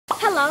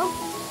Hello,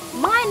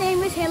 my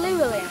name is Hayley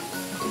Williams.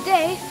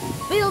 Today,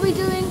 we will be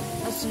doing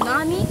a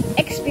tsunami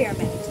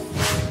experiment.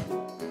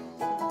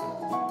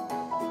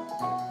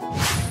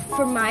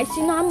 For my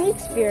tsunami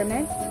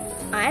experiment,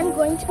 I am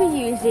going to be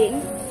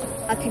using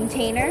a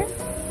container,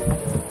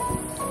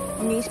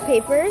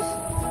 newspapers,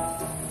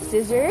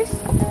 scissors,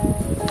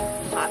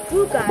 hot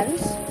glue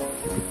guns,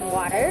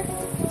 water,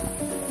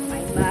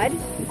 my mud,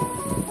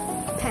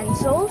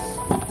 pencils,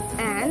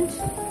 and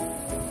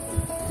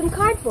some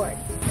cardboard.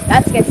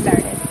 Let's get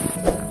started.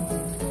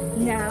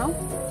 Now,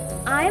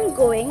 I am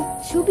going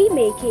to be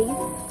making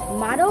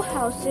model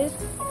houses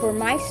for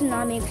my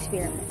tsunami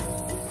experiment.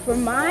 For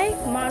my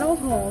model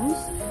homes,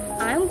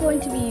 I'm going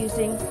to be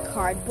using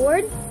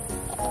cardboard,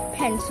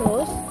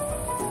 pencils,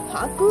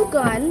 hot glue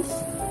guns,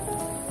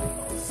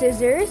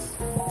 scissors,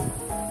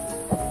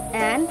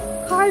 and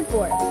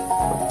cardboard.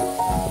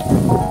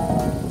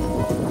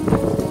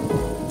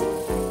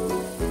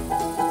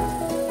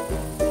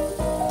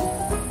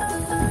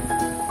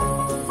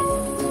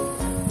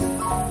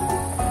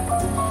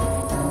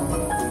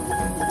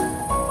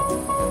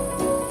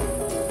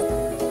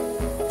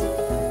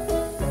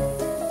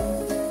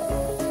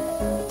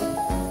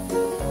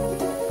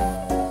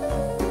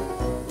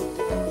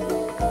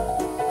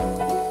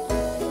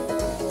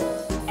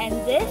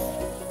 This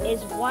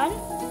is one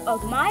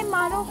of my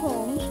model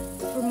homes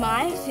for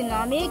my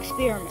tsunami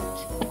experiment.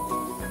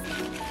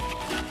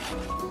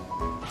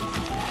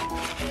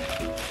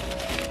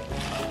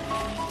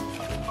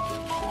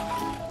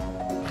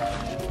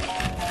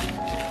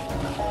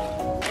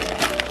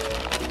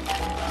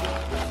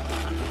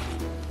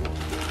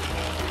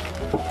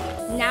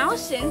 Now,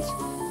 since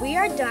we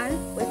are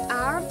done with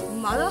our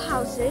model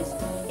houses,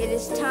 it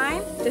is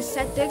time to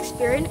set the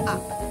experiment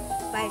up.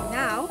 By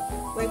now,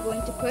 we're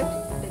going to put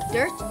the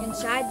dirt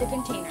inside the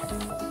container.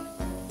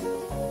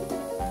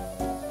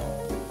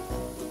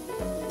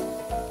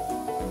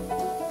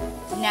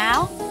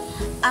 Now,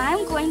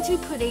 I'm going to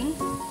be putting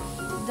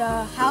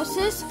the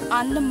houses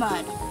on the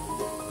mud.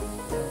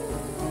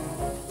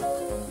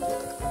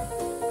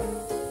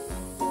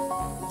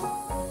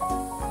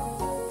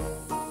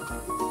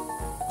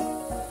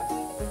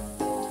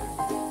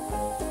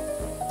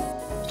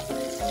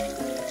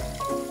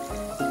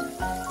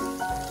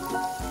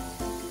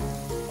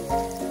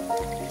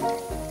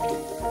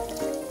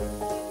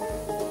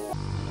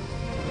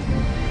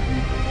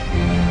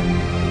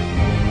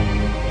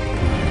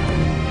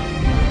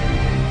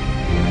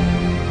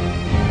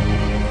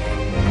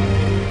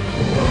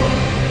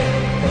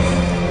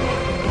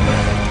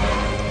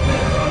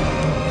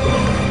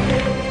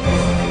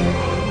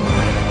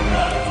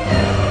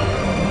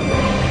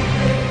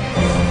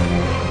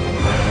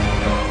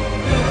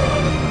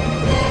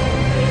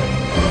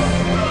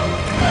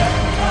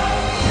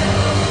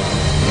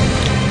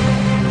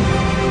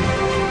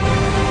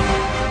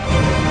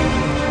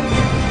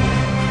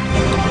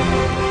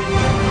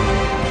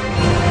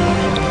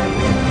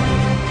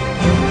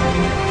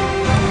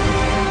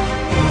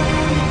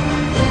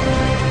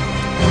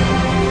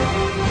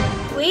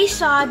 We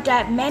saw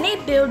that many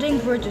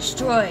buildings were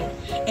destroyed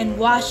and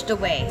washed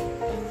away.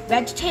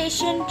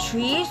 Vegetation,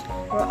 trees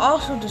were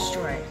also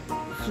destroyed,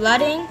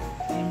 flooding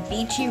and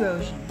beach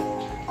erosion.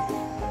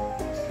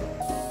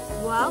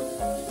 Well,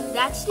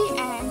 that's the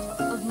end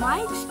of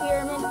my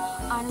experiment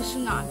on a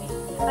tsunami.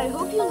 I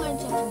hope you learned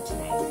something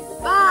today.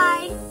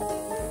 Bye!